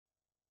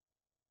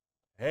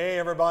Hey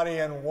everybody,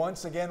 and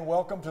once again,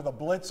 welcome to the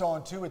Blitz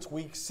on 2. It's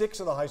week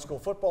 6 of the high school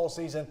football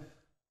season.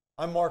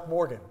 I'm Mark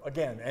Morgan,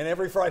 again, and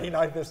every Friday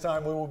night this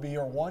time we will be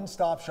your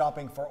one-stop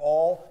shopping for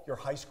all your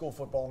high school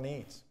football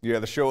needs. Yeah,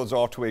 the show is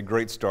off to a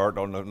great start.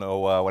 Don't know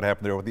what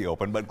happened there with the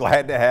open, but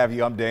glad to have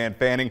you. I'm Dan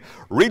Fanning.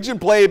 Region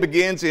play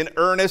begins in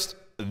earnest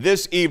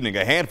this evening.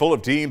 A handful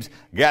of teams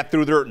got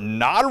through their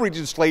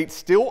non-region slate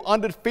still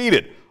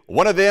undefeated.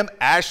 One of them,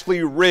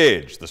 Ashley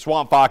Ridge. The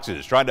Swamp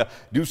Foxes trying to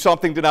do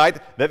something tonight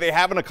that they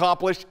haven't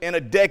accomplished in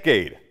a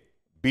decade.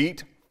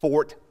 Beat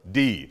Fort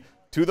D.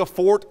 To the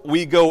fort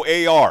we go.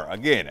 AR,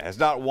 again, has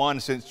not won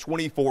since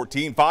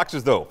 2014.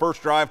 Foxes, though,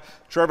 first drive,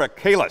 Trevor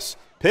Kalis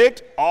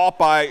picked off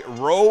by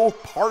Roe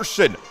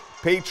Parson.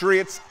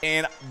 Patriots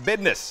and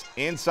business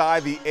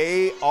inside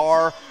the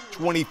AR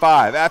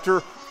 25.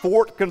 After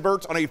Fort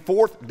converts on a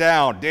fourth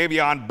down,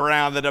 Davion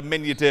Brown, the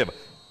diminutive,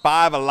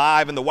 5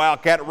 alive, and the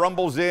Wildcat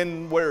rumbles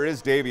in. Where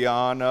is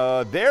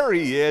Davion? There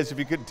he is, if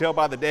you couldn't tell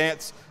by the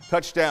dance.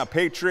 Touchdown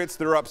Patriots.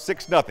 They're up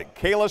 6-0.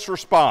 Kalis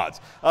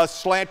responds. A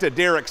slant to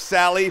Derek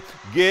Sally.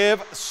 Give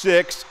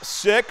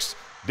 6-6.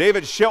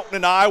 David Shelton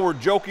and I were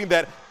joking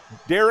that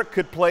Derek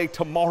could play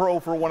tomorrow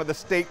for one of the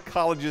state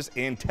colleges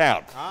in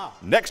town.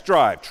 Next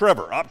drive,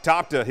 Trevor up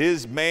top to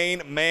his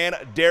main man,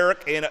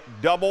 Derek, in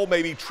double,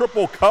 maybe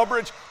triple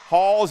coverage.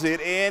 Hauls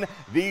it in.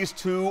 These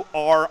two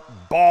are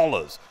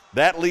ballers.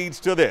 That leads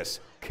to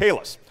this.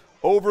 Kalis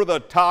over the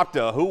top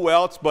to who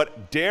else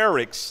but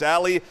Derek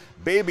Sally.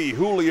 Baby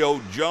Julio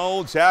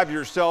Jones. Have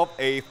yourself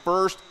a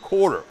first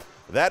quarter.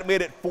 That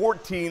made it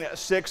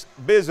 14-6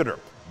 visitor.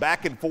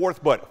 Back and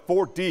forth, but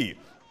Fort D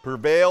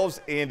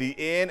prevails in the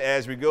end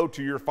as we go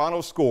to your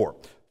final score.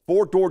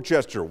 Fort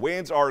Dorchester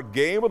wins our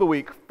game of the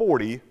week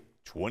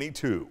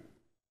 40-22.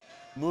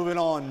 Moving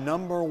on,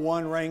 number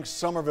 1 ranked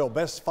Somerville,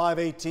 best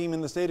 5A team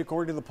in the state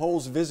according to the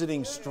polls,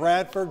 visiting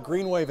Stratford.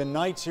 Green Wave and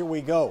Knights, here we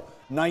go.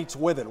 Knights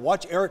with it.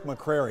 Watch Eric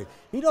McCrary.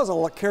 He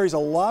carries a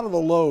lot of the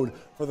load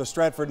for the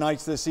Stratford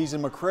Knights this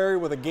season. McCrary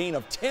with a gain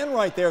of 10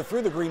 right there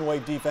through the Green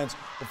Wave defense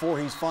before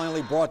he's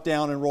finally brought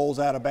down and rolls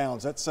out of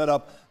bounds. That set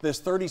up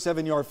this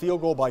 37-yard field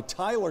goal by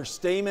Tyler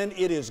Stamen.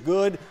 It is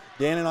good.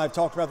 Dan and I have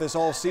talked about this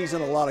all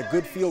season. A lot of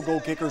good field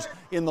goal kickers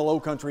in the low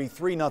country.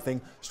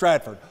 3-0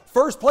 Stratford.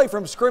 First play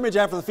from scrimmage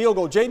after the field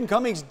goal. Jaden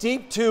Cummings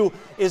deep to,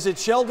 is it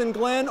Sheldon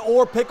Glenn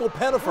or Pickle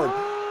Pettiford?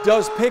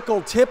 Does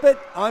Pickle tip it?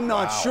 I'm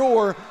not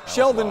sure.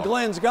 Sheldon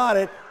Glenn's got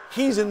it.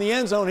 He's in the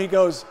end zone. He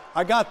goes,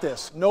 I got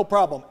this. No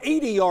problem.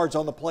 80 yards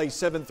on the play,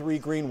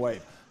 7-3 Green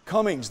Wave.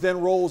 Cummings then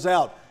rolls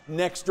out.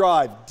 Next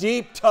drive,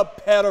 deep to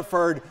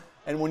Pettiford.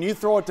 And when you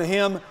throw it to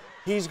him,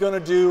 he's going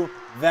to do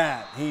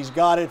that. He's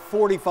got it.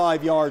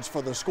 45 yards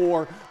for the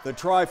score. The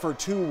try for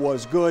 2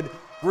 was good.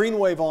 Green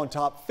Wave on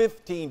top,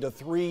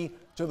 15-3.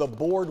 To the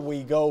board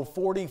we go,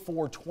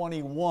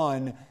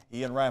 44-21.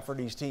 Ian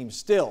Rafferty's team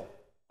still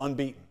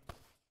unbeaten.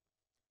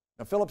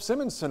 Now, Philip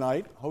Simmons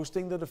tonight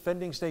hosting the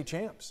defending state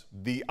champs.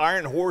 The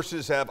Iron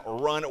Horses have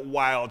run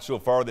wild so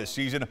far this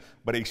season,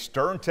 but a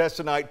stern test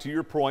tonight, to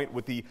your point,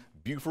 with the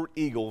Beaufort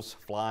Eagles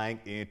flying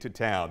into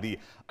town. The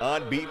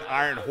unbeaten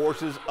Iron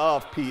Horses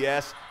of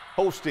PS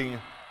hosting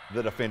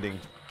the defending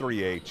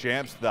 3A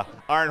champs. The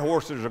Iron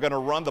Horses are going to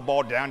run the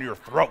ball down your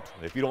throat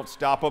if you don't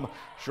stop them.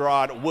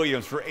 Sherrod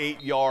Williams for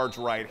 8 yards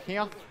right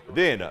here.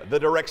 Then the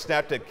direct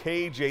snap to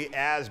KJ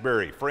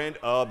Asbury, friend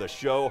of the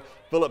show.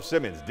 Philip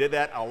Simmons did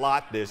that a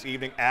lot this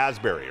evening.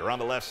 Asbury around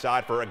the left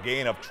side for a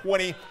gain of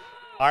 20.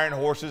 Iron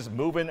Horses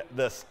moving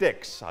the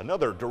sticks.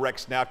 Another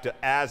direct snap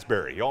to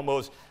Asbury. He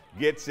almost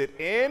gets it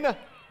in,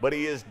 but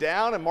he is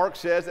down, and Mark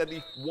says at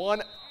the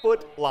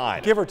 1-foot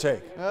line. Give or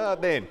take.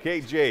 Then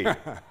KJ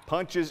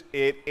punches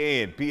it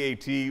in.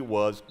 PAT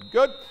was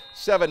good.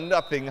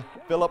 7-0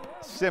 Philip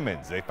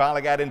Simmons. They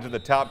finally got into the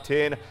top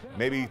 10.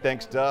 Maybe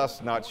thanks to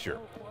us, not sure.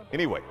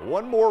 Anyway,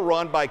 one more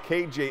run by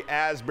KJ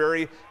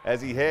Asbury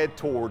as he head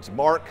towards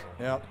Mark.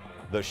 Yep.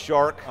 The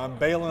Shark. I'm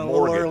bailing a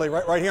little early.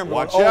 Right here. I'm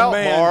Watch going, out,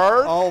 man.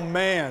 Mark. Oh,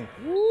 man.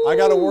 I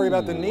got to worry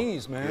about the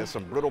knees, man. Yeah,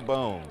 some brittle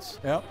bones.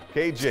 Yep.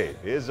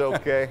 KJ is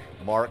okay.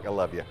 Mark, I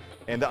love you.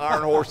 And the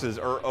Iron Horses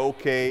are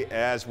okay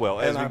as well.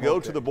 As we go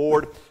to the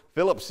board,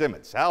 Philip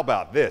Simmons, how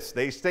about this?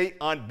 They stay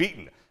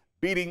unbeaten,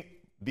 beating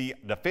the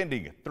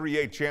defending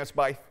 3A champs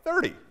by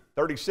 30.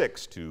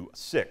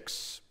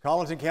 36-6.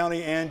 Colleton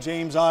County and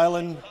James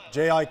Island,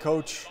 JI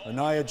coach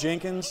Anaya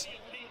Jenkins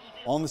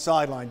on the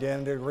sideline.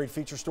 Dan did a great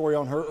feature story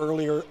on her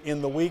earlier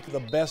in the week. The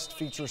best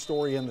feature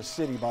story in the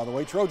city, by the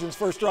way. Trojans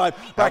first drive,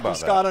 back to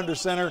Scott under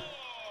center.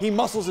 He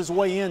muscles his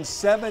way in,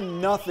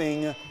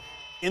 7-0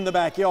 in the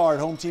backyard,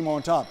 home team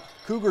on top.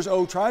 Cougars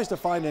tries to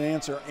find an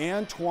answer.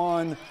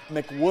 Antoine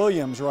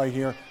McWilliams right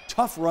here.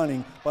 Tough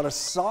running, but a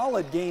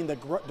solid gain. The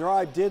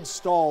drive did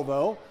stall,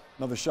 though.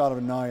 Another shot of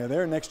Anaya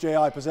there. Next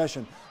JI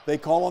possession. They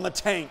call on the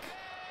tank.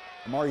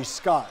 Amari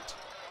Scott.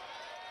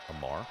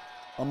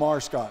 Amar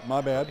Scott,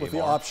 my bad, with the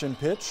option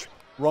pitch.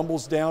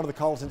 Rumbles down to the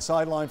Colleton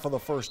sideline for the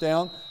first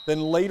down.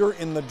 Then later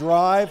in the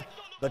drive,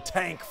 the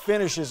tank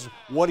finishes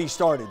what he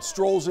started.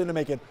 Strolls in to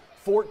make it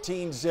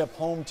 14-zip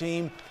home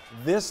team.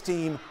 This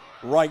team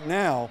right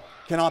now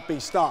cannot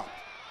be stopped.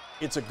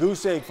 It's a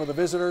goose egg for the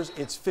visitors.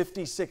 It's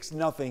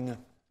 56-0.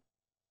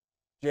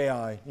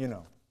 J.I., you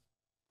know.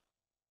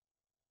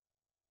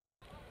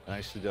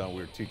 Nicely done.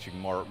 We're teaching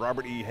Mark.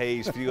 Robert E.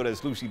 Hayes field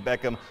as Lucy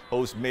Beckham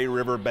hosts May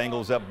River.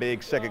 Bengals up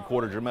big. Second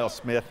quarter, Jamel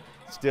Smith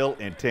still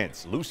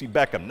intense. Lucy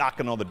Beckham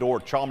knocking on the door.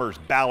 Chalmers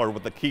Ballard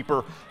with the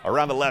keeper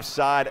around the left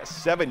side.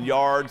 7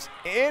 yards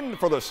in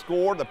for the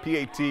score. The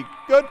PAT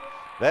good.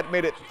 That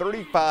made it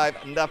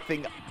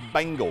 35-0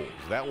 Bengals.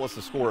 That was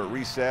the score at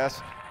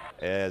recess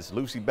as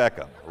Lucy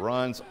Beckham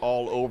runs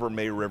all over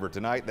May River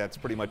tonight. That's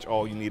pretty much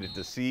all you needed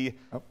to see.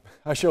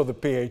 I showed the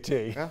PAT.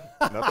 Yeah,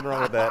 nothing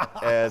wrong with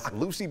that. As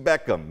Lucy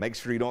Beckham, make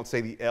sure you don't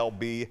say the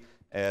LB,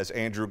 as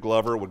Andrew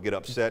Glover would get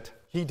upset.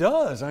 He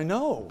does, I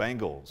know.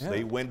 Bengals,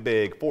 they win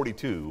big,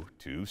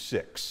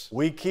 42-6.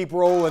 We keep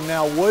rolling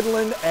now.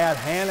 Woodland at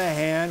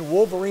Hanahan.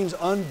 Wolverines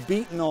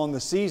unbeaten on the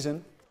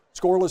season.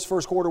 Scoreless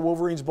first quarter,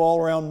 Wolverines ball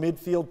around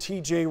midfield.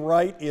 TJ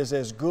Wright is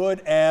as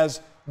good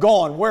as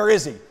gone. Where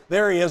is he?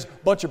 There he is.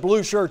 Bunch of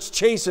blue shirts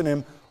chasing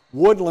him.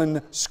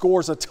 Woodland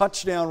scores a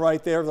touchdown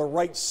right there. The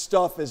right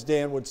stuff, as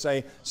Dan would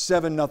say.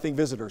 7-0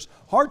 visitors.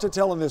 Hard to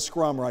tell in this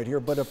scrum right here,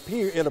 but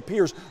it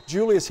appears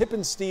Julius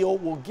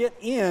Hippensteel will get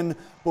in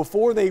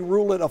before they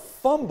rule it a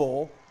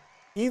fumble.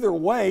 Either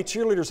way,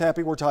 cheerleaders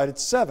happy. We're tied at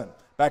 7.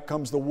 Back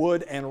comes the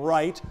Wood and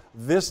Wright.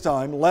 This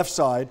time, left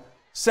side.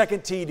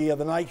 Second TD of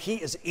the night. He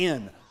is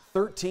in.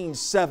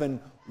 13-7.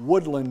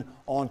 Woodland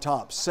on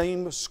top.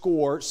 Same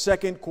score.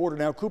 Second quarter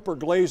now. Cooper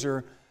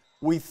Glazer,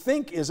 we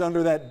think, is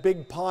under that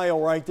big pile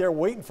right there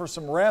waiting for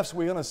some refs.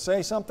 We going to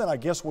say something? I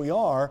guess we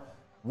are.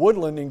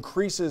 Woodland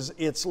increases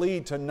its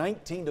lead to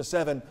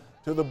 19-7.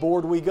 To the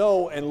board we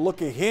go, and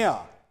look at here.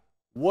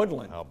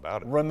 Woodland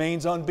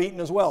remains unbeaten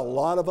as well. A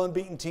lot of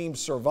unbeaten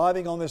teams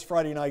surviving on this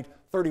Friday night.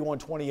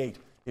 31-28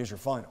 is your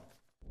final.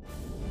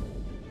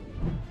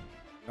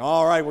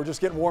 All right, we're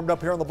just getting warmed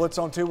up here on the Blitz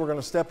on 2. We're going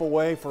to step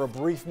away for a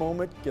brief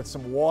moment, get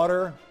some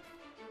water,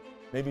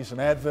 maybe some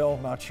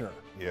Advil, not sure.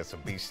 Yeah,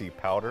 some BC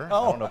powder. I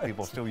don't know if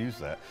people still use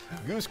that.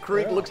 Goose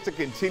Creek looks to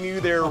continue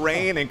their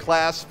reign in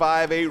Class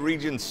 5A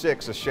Region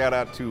 6. A shout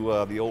out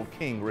to the old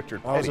king,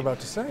 Richard Petty. I was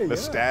about to say, the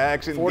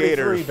Stags and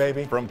Gators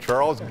baby. From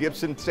Charles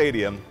Gibson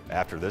Stadium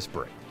after this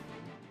break.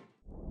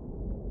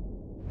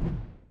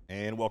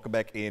 And welcome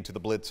back into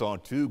the Blitz on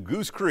 2.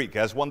 Goose Creek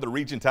has won the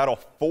region title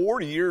 4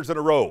 years in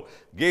a row.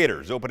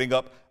 Gators opening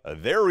up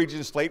their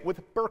region slate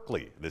with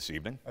Berkeley this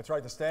evening. That's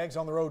right, the Stags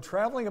on the road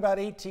traveling about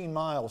 18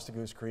 miles to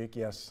Goose Creek.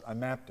 Yes, I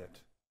mapped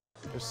it.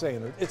 Just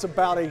saying, it's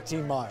about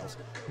 18 miles.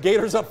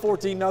 Gators up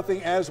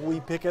 14-0 as we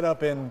pick it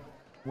up in,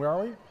 where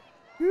are we?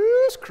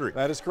 Goose Creek.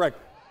 That is correct.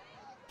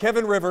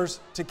 Kevin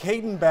Rivers to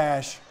Caden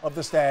Bash of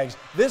the Stags.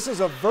 This is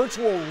a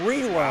virtual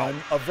rerun,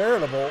 a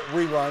veritable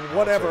rerun,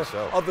 whatever,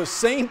 of the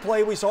same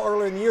play we saw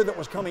earlier in the year that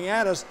was coming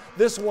at us.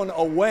 This one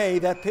away,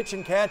 that pitch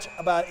and catch,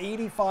 about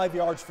 85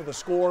 yards for the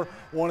score.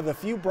 One of the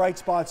few bright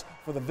spots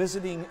for the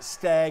visiting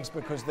Stags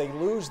because they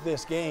lose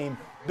this game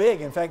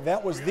big. In fact,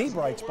 that was the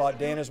bright spot,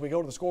 Dan, as we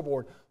go to the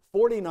scoreboard.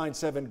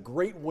 49-7,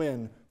 great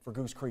win for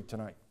Goose Creek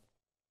tonight.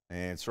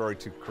 And sorry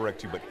to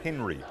correct you, but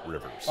Henry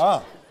Rivers.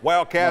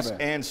 Wildcats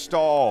and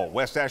Stall.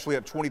 West Ashley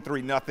up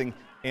 23-0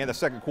 in the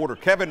second quarter.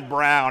 Kevin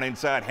Brown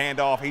inside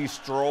handoff. He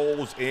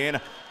strolls in.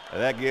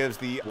 That gives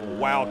the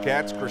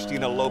Wildcats,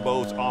 Christina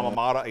Lobo's alma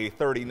mater, a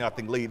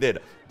 30-0 lead. Then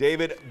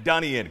David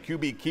Dunnian,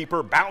 QB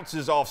keeper,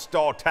 bounces off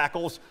Stall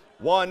tackles.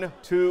 1,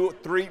 2,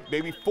 3,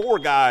 maybe 4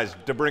 guys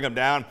to bring him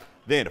down.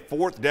 Then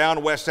fourth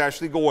down, West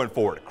Ashley going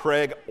for it.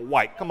 Craig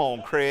White. Come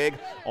on, Craig.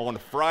 On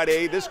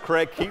Friday, this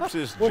Craig keeps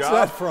his job. What's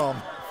that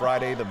with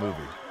Friday the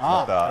movie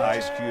with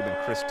Ice Cube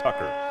and Chris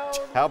Tucker.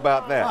 How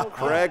about that?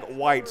 Craig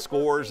White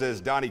scores as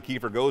Donnie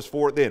Kiefer goes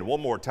for it. Then one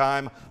more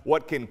time,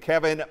 what can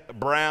Kevin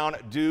Brown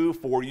do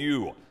for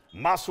you?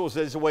 Muscles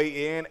his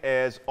way in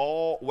as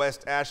all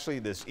West Ashley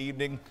this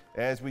evening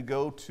as we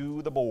go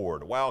to the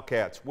board.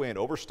 Wildcats win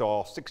over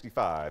Stall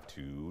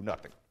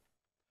 65-0.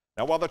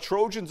 Now, while the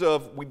Trojans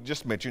of, we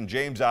just mentioned,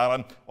 James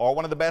Island are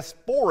one of the best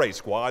 4A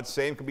squads,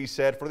 same can be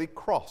said for the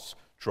Cross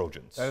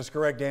Trojans. That is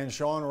correct, Dan.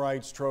 Sean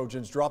Wright's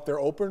Trojans dropped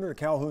their opener to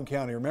Calhoun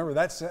County. Remember,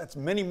 that's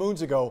many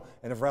moons ago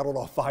and have rattled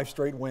off 5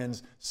 straight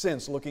wins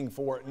since, looking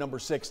for number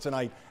 6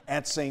 tonight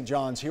at St.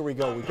 John's. Here we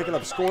go. We pick it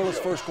up scoreless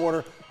first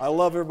quarter. I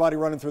love everybody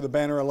running through the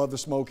banner. I love the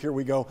smoke. Here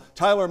we go.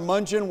 Tyler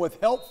Mungin with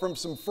help from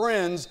some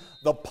friends.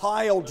 The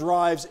pile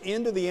drives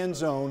into the end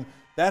zone.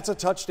 That's a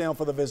touchdown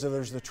for the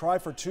visitors. The try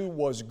for 2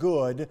 was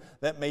good.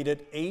 That made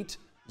it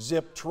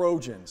 8-zip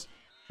Trojans.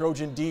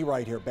 Trojan D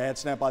right here. Bad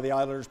snap by the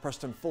Islanders.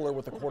 Preston Fuller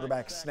with a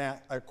quarterback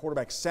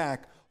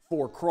sack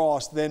for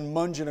Cross. Then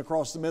Mungin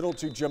across the middle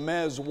to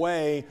Jamez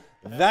Way.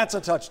 That's a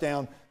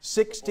touchdown.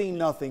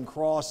 16-0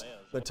 Cross.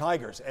 The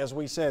Tigers, as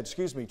we said,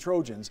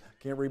 Trojans,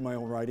 can't read my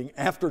own writing,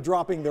 after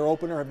dropping their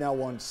opener, have now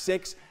won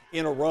 6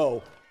 in a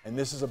row. And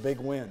this is a big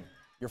win.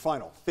 Your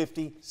final,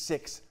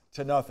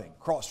 56-0.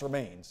 Cross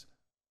remains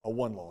a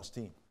 1-loss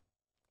team.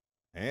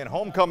 And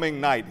homecoming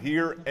night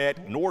here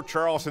at North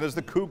Charleston as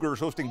the Cougars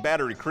hosting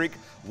Battery Creek.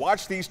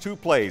 Watch these two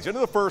plays.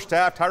 Into the first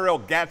half, Tyrell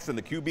Gadsden,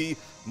 the QB,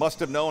 must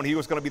have known he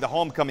was going to be the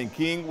homecoming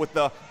king with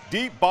the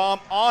deep bomb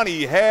on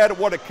he had.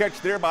 What a catch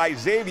there by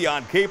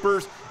Xavion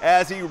Capers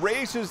as he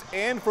races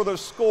in for the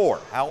score.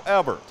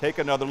 However, take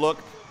another look.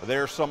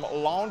 There's some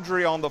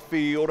laundry on the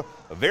field.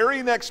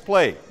 Very next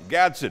play,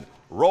 Gadsden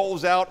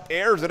rolls out,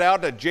 airs it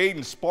out to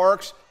Jaden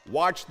Sparks.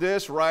 Watch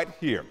this right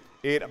here.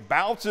 It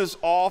bounces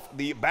off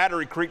the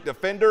Battery Creek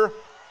defender.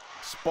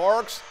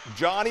 Sparks,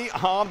 Johnny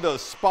on the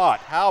spot.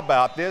 How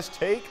about this?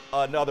 Take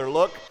another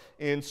look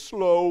in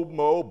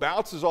slow-mo.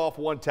 Bounces off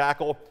one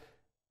tackle.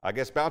 I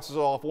guess bounces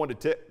off one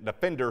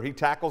defender. He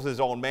tackles his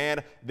own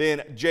man. Then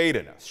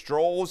Jaden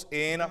strolls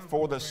in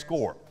for the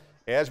score.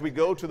 As we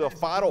go to the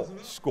final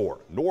score,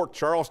 North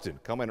Charleston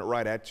coming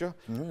right at you.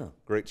 Yeah.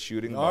 Great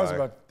shooting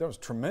that was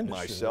tremendous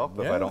myself,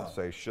 shooting. If I don't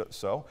say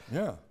so.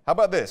 Yeah. How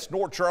about this?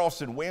 North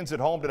Charleston wins at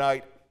home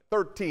tonight,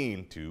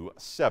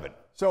 13-7.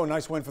 So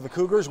nice win for the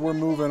Cougars. We're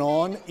moving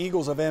on.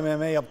 Eagles of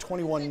MMA up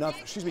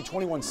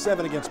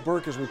 21-7 against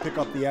Burke as we pick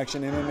up the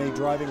action. MMA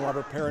driving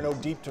Robert Perrineau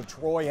deep to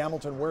Troy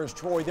Hamilton. Where's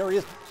Troy? There he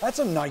is. That's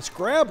a nice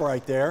grab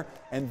right there.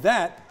 And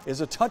that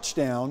is a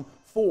touchdown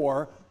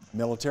for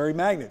Military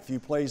Magnet. A few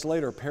plays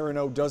later,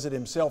 Perrineau does it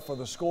himself for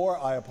the score.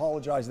 I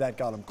apologize, that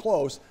got him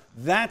close.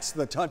 That's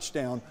the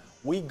touchdown.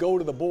 We go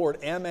to the board.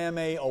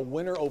 MMA a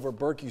winner over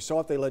Burke. You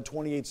saw it. They led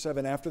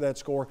 28-7 after that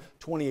score.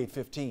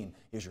 28-15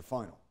 is your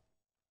final.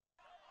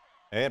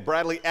 And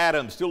Bradley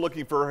Adams still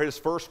looking for his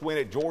first win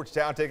at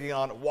Georgetown, taking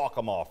on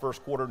Waccamaw.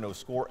 First quarter, no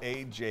score.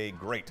 A.J.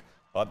 Great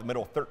up the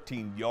middle,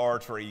 13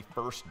 yards for a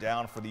first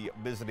down for the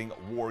visiting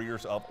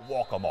Warriors of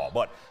Waccamaw.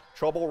 But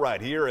trouble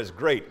right here is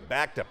Great.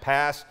 Back to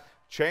pass.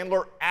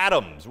 Chandler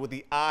Adams with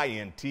the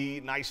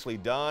INT. Nicely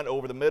done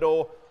over the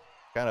middle.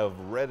 Kind of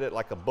read it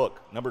like a book.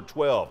 Number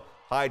 12.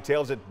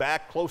 Hightails it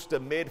back close to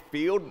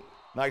midfield.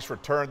 Nice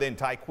return then.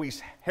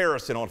 Tyquise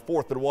Harrison on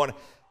 4th and 1.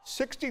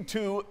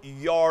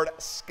 62-yard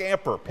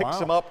scamper. Picks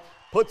him up,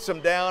 puts him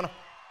down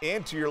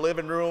into your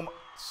living room.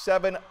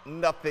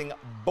 7-0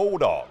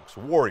 Bulldogs.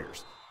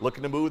 Warriors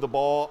looking to move the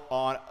ball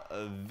on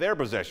their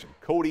possession.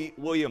 Cody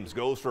Williams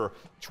goes for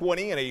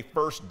 20 and a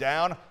first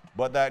down,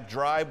 but that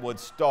drive would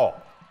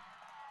stall.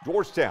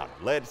 Georgetown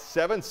led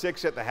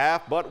 7-6 at the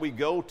half, but we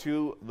go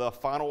to the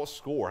final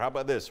score. How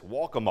about this?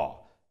 Waccamaw.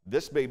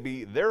 This may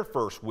be their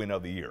first win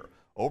of the year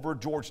over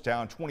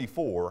Georgetown,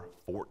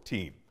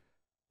 24-14.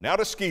 Now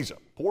to Skeeza.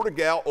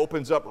 Portugal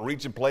opens up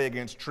region play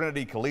against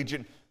Trinity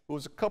Collegiate, who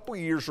was a couple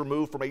years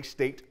removed from a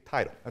state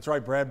title. That's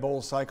right. Brad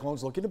Bowles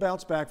Cyclones looking to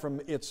bounce back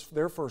from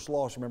their first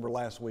loss, remember,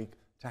 last week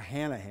to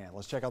Hanahan.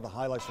 Let's check out the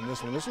highlights from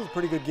this one. This was a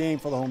pretty good game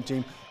for the home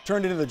team.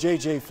 Turned into the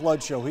J.J.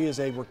 Flood Show. He is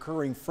a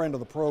recurring friend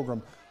of the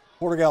program.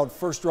 Portugal,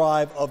 first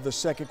drive of the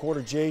second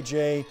quarter.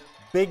 J.J.,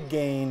 big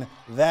gain.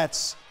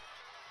 That's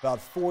about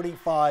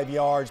 45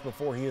 yards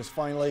before he is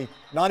finally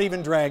not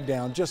even dragged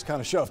down, just kind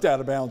of shoved out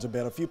of bounds a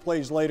bit. A few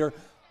plays later,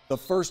 the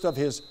first of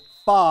his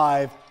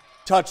 5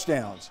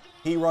 touchdowns.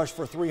 He rushed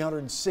for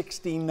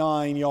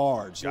 369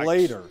 yards. Yikes.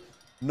 Later,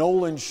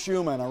 Nolan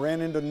Schumann. I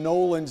ran into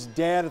Nolan's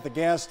dad at the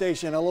gas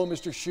station. Hello,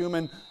 Mr.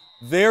 Schumann.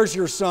 There's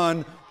your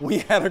son. We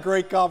had a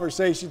great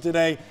conversation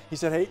today. He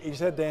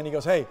said, Dan, he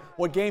goes, hey,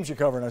 what games you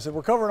covering? I said,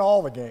 we're covering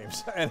all the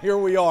games. And here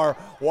we are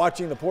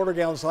watching the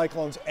Portugal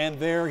Cyclones, and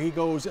there he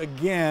goes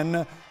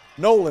again.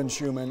 Nolan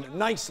Schumann,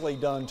 nicely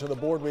done. To the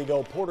board we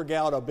go.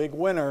 Portugal, a big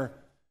winner.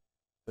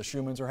 The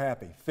Schumans are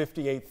happy.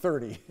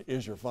 58-30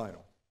 is your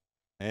final.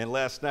 And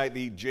last night,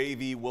 the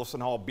JV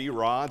Wilson Hall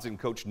B-Rons and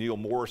Coach Neil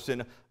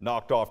Morrison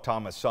knocked off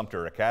Thomas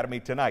Sumter Academy.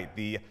 Tonight,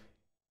 the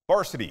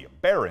varsity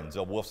Barons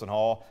of Wilson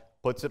Hall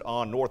puts it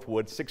on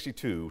Northwood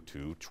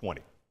 62-20.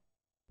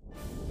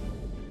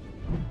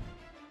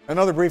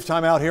 Another brief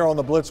timeout here on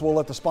the Blitz. We'll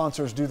let the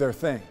sponsors do their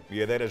thing.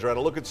 Yeah, that is right. A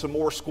look at some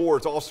more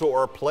scores. Also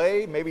our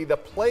play, maybe the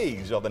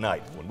plays of the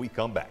night when we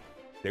come back.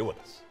 Stay with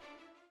us.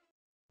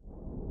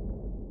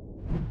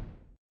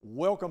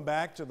 Welcome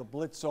back to the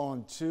Blitz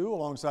on 2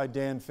 alongside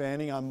Dan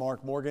Fanning. I'm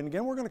Mark Morgan.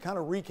 Again, we're going to kind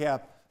of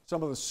recap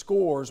some of the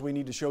scores we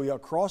need to show you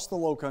across the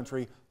Low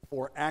Country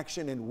for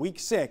action in Week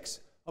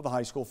 6 of the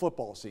high school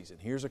football season.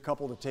 Here's a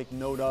couple to take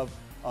note of.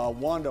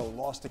 Wando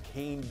lost to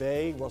Cane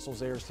Bay. Russell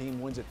Zayre's team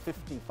wins at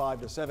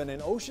 55-7.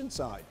 And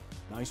Oceanside,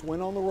 nice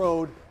win on the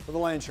road for the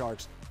Land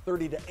Sharks,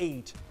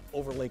 30-8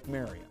 over Lake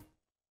Marion.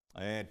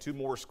 And 2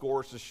 more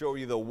scores to show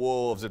you. The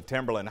Wolves of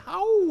Timberland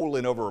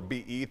howling over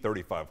BE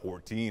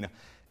 35-14.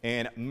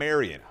 And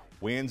Marion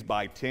wins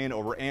by 10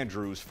 over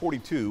Andrews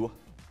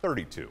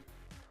 42-32.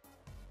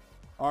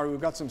 All right,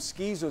 we've got some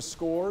Skeeza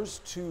scores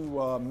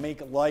to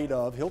make light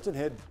of. Hilton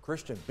Head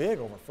Christian big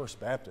over First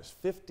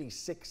Baptist,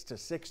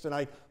 56-6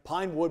 tonight.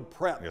 Pinewood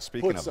Prep. Yeah,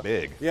 speaking of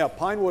big. Yeah,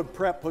 Pinewood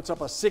Prep puts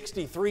up a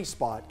 63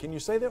 spot. Can you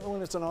say that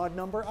when it's an odd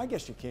number? I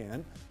guess you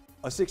can.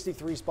 A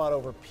 63 spot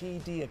over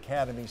PD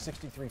Academy,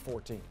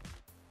 63-14.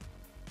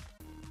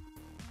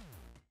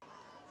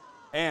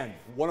 And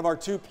one of our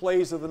 2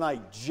 plays of the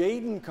night,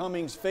 Jaden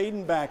Cummings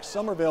fading back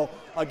Somerville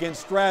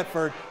against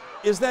Stratford.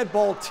 Is that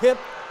ball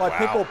tipped by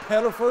Pickle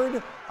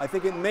Pettiford? I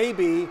think it may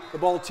be. The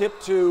ball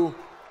tipped to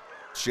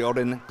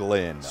Sheldon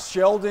Glenn.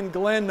 Sheldon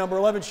Glenn, number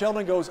 11.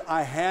 Sheldon goes,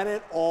 I had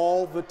it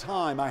all the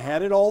time. I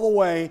had it all the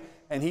way,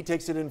 and he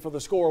takes it in for the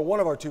score.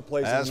 One of our two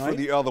plays As of the night.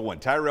 for the other one,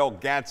 Tyrell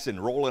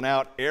Gatson rolling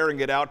out, airing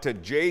it out to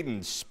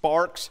Jaden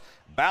Sparks.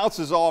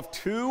 Bounces off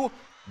two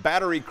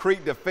Battery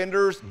Creek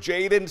defenders.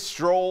 Jaden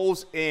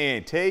strolls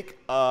in. Take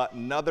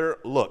another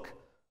look.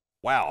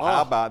 Wow,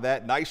 how about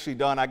that? Nicely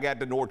done. I got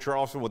to North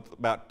Charleston with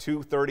about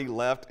 2:30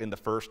 left in the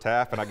first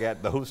half, and I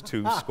got those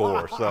two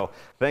scores. So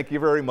thank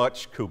you very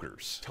much,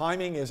 Cougars.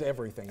 Timing is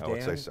everything, Dan. I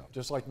would say so.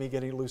 Just like me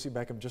getting Lucy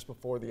Beckham just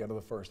before the end of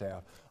the first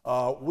half.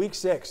 Week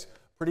 6,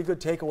 pretty good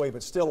takeaway,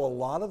 but still a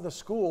lot of the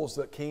schools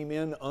that came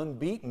in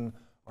unbeaten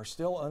are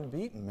still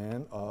unbeaten,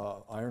 man.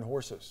 Iron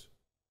Horses,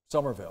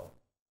 Somerville,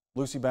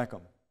 Lucy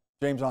Beckham,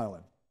 James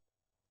Island,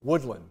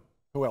 Woodland.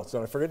 Who else?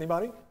 Did I forget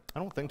anybody? I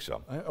don't think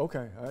so.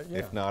 Okay. Yeah.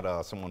 If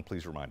not, someone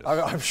please remind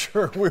us. I'm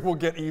sure we will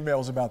get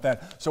emails about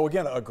that. So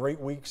again, a great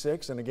week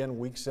 6, and again,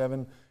 week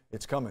 7,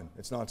 it's coming.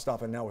 It's not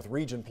stopping now with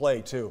region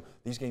play too.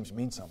 These games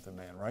mean something,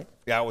 man, right?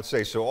 Yeah, I would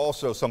say so.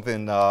 Also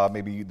something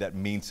maybe that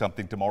means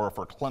something tomorrow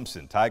for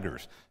Clemson.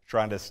 Tigers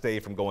trying to stay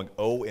from going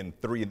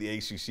 0-3 in the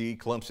ACC.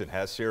 Clemson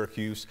has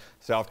Syracuse.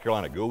 South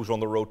Carolina goes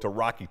on the road to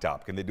Rocky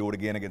Top. Can they do it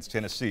again against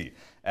Tennessee?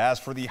 As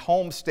for the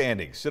home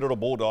standings, Citadel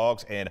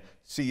Bulldogs and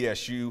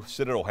CSU.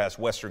 Citadel has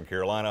Western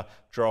Carolina.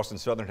 Charleston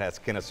Southern has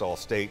Kennesaw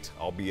State,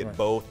 albeit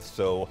both.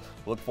 So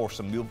look for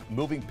some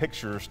moving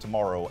pictures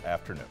tomorrow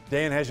afternoon.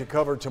 Dan has you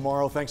covered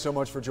tomorrow. Thanks so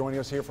much for joining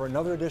us here for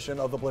another edition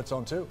of the Blitz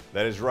on 2.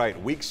 That is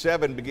right. Week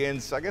 7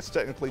 begins, I guess,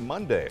 technically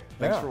Monday.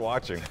 Thanks for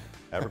watching.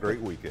 Have a great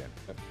weekend.